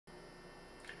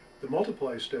The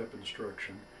multiply step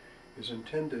instruction is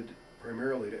intended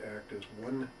primarily to act as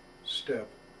one step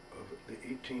of the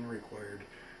 18 required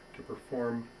to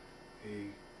perform a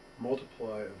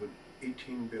multiply of an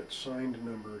 18-bit signed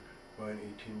number by an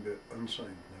 18-bit unsigned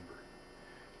number.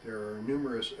 There are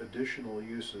numerous additional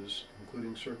uses,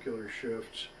 including circular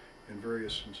shifts and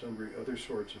various and sundry other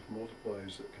sorts of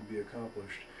multiplies that can be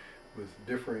accomplished with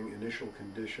differing initial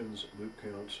conditions, loop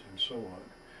counts, and so on.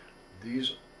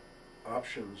 These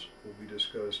options will be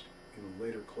discussed in a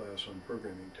later class on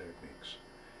programming techniques.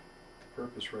 The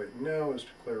purpose right now is to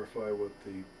clarify what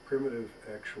the primitive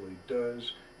actually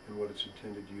does and what its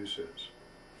intended use is.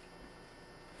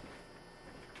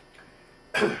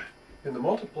 In the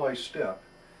multiply step,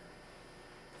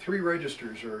 3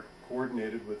 registers are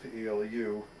coordinated with the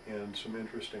ALU and some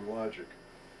interesting logic.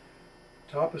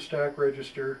 Top of stack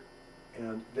register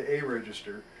and the A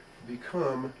register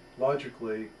become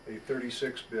logically a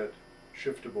 36-bit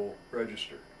shiftable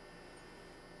register.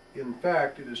 In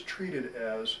fact, it is treated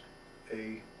as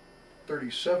a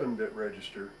 37-bit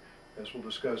register, as we'll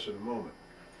discuss in a moment.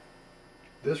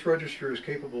 This register is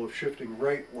capable of shifting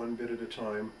right 1 bit at a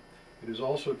time. It is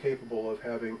also capable of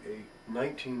having a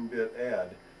 19-bit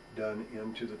add done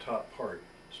into the top part,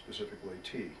 specifically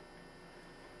T.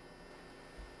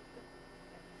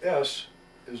 S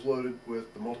is loaded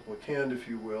with the multiplicand, if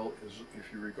you will,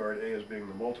 if you regard A as being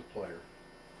the multiplier.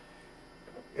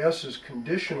 S is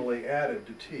conditionally added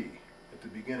to T at the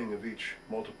beginning of each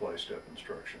multiply step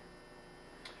instruction.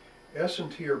 S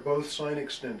and T are both sign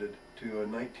extended to a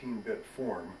 19-bit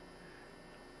form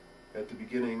at the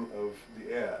beginning of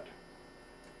the add.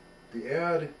 The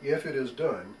add, if it is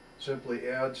done, simply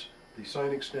adds the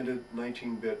sign extended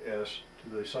 19-bit S to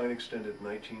the sign extended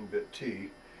 19-bit T,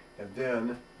 and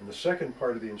then in the second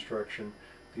part of the instruction,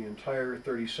 the entire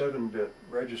 37-bit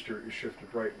register is shifted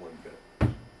right 1 bit.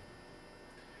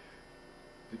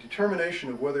 The determination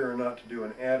of whether or not to do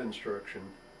an add instruction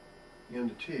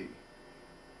into T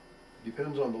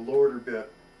depends on the low order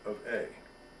bit of A.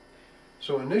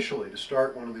 So initially, to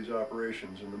start one of these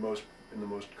operations in the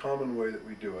most common way that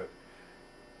we do it,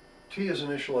 T is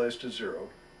initialized to 0,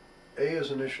 A is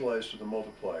initialized to the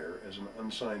multiplier as an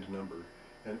unsigned number,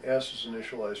 and S is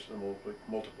initialized to the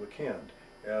multiplicand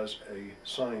as a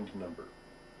signed number.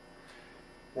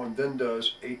 One then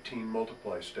does 18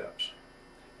 multiply steps.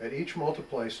 At each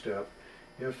multiply step,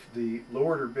 if the low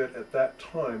order bit at that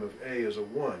time of A is a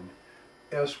 1,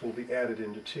 S will be added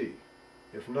into T.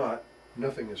 If not,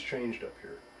 nothing has changed up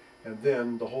here. And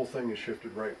then the whole thing is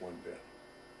shifted right 1 bit.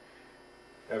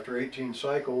 After 18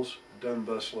 cycles, done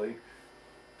thusly,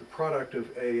 the product of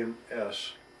A and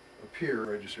S appear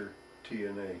register T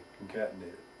and A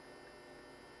concatenated.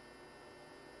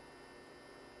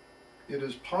 It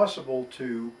is possible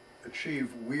to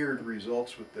achieve weird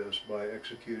results with this by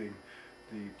executing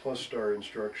the plus star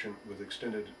instruction with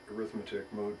extended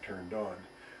arithmetic mode turned on.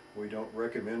 We don't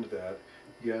recommend that.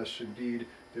 Yes, indeed,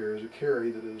 there is a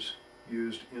carry that is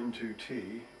used into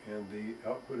T, and the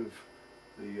output of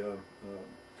the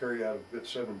carry out of bit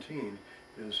 17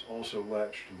 is also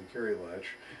latched in the carry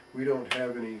latch. We don't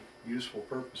have any useful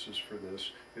purposes for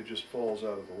this. It just falls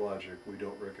out of the logic. We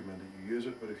don't recommend that you use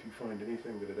it, but if you find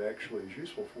anything that it actually is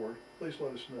useful for, please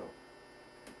let us know.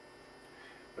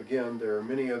 Again, there are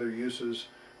many other uses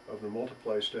of the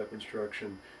multiply step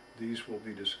instruction. These will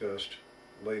be discussed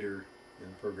later in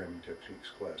programming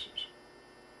techniques classes.